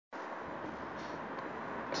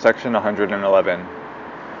Section 111.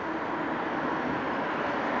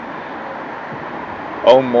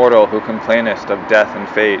 O mortal who complainest of death and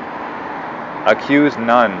fate, accuse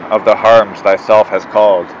none of the harms thyself hast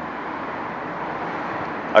called.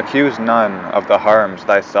 Accuse none of the harms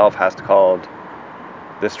thyself hast called.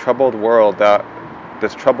 This troubled world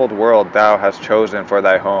thou hast chosen for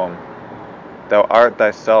thy home. Thou art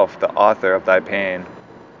thyself the author of thy pain.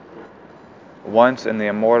 Once in the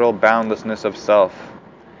immortal boundlessness of self,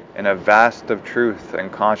 in a vast of truth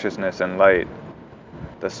and consciousness and light,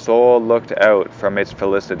 the soul looked out from its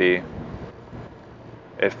felicity.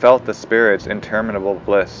 It felt the Spirit's interminable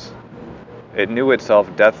bliss. It knew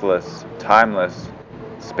itself deathless, timeless,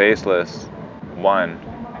 spaceless, one.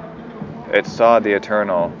 It saw the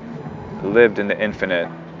eternal, lived in the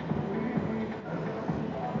infinite.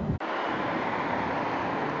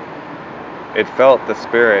 It felt the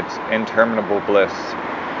Spirit's interminable bliss.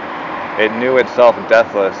 It knew itself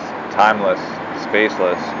deathless, timeless,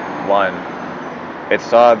 spaceless, one. It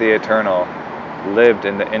saw the eternal, lived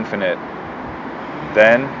in the infinite.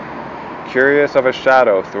 Then, curious of a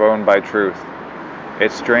shadow thrown by truth,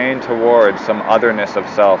 it strained towards some otherness of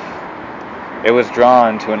self. It was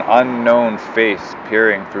drawn to an unknown face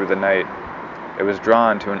peering through the night. It was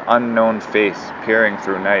drawn to an unknown face peering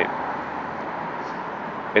through night.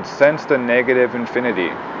 It sensed a negative infinity,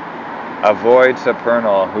 a void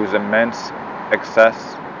supernal whose immense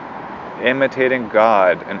excess, imitating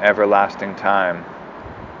God in everlasting time,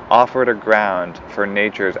 offered a ground for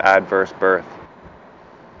nature's adverse birth.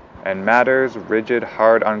 And matter's rigid,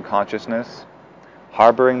 hard unconsciousness,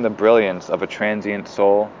 harboring the brilliance of a transient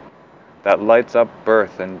soul that lights up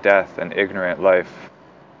birth and death and ignorant life.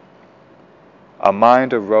 A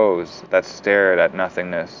mind arose that stared at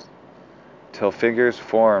nothingness, till figures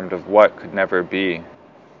formed of what could never be.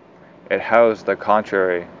 It housed the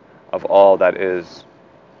contrary of all that is.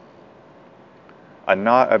 A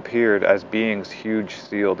knot appeared as being's huge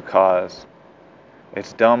sealed cause,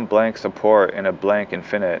 its dumb blank support in a blank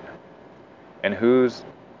infinite, in whose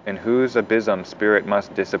abysm spirit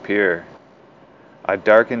must disappear. A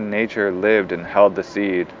darkened nature lived and held the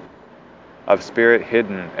seed of spirit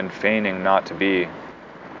hidden and feigning not to be.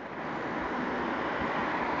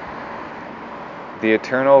 The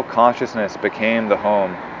eternal consciousness became the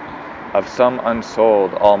home of some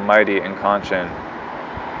unsouled, almighty inconscient.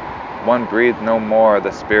 One breathed no more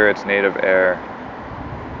the spirit's native air.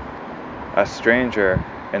 A stranger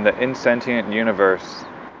in the insentient universe,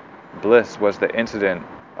 bliss was the incident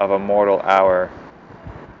of a mortal hour.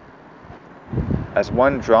 As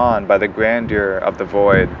one drawn by the grandeur of the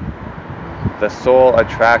void, the soul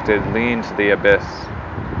attracted leaned to the abyss.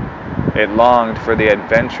 It longed for the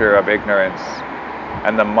adventure of ignorance,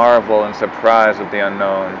 and the marvel and surprise of the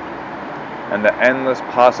unknown, and the endless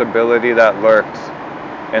possibility that lurked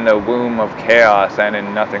in the womb of chaos and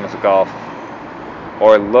in nothing's gulf,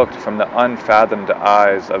 or looked from the unfathomed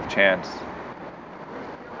eyes of chance.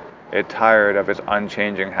 It tired of its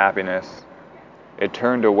unchanging happiness. It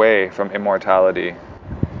turned away from immortality.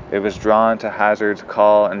 It was drawn to hazard's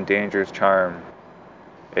call and danger's charm.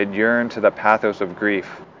 It yearned to the pathos of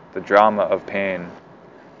grief, the drama of pain,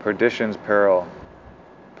 perdition's peril,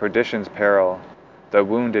 the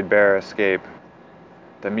wounded bear escape,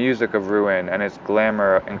 the music of ruin and its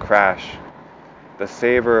glamour and crash, the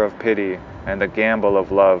savor of pity and the gamble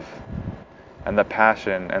of love, and the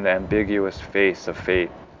passion and the ambiguous face of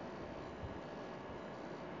fate.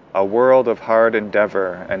 A world of hard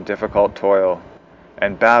endeavor and difficult toil,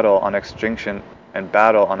 and battle on extinction's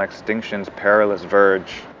perilous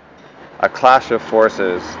verge, a clash of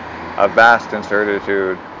forces, a vast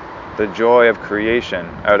incertitude, the joy of creation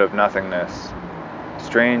out of nothingness,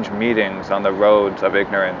 strange meetings on the roads of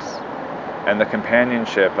ignorance, and the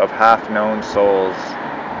companionship of half-known souls,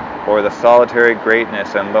 or the solitary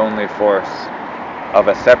greatness and lonely force of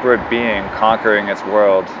a separate being conquering its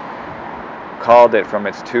world, called it from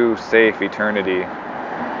its too safe eternity.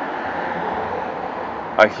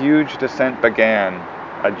 A huge descent began,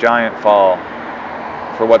 a giant fall,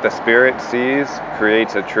 for what the spirit sees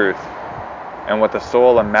creates a truth, and what the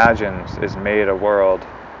soul imagines is made a world.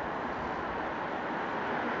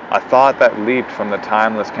 A thought that leaped from the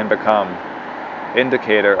timeless can become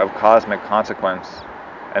indicator of cosmic consequence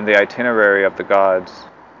and the itinerary of the gods,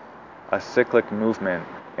 a cyclic movement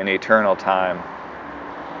in eternal time.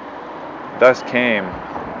 Thus came,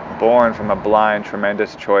 born from a blind,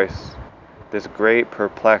 tremendous choice, this great,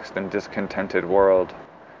 perplexed, and discontented world,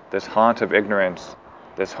 this haunt of ignorance,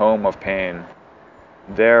 this home of pain.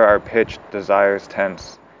 There are pitched desire's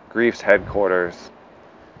tents, grief's headquarters.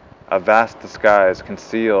 A vast disguise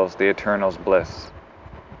conceals the eternal's bliss.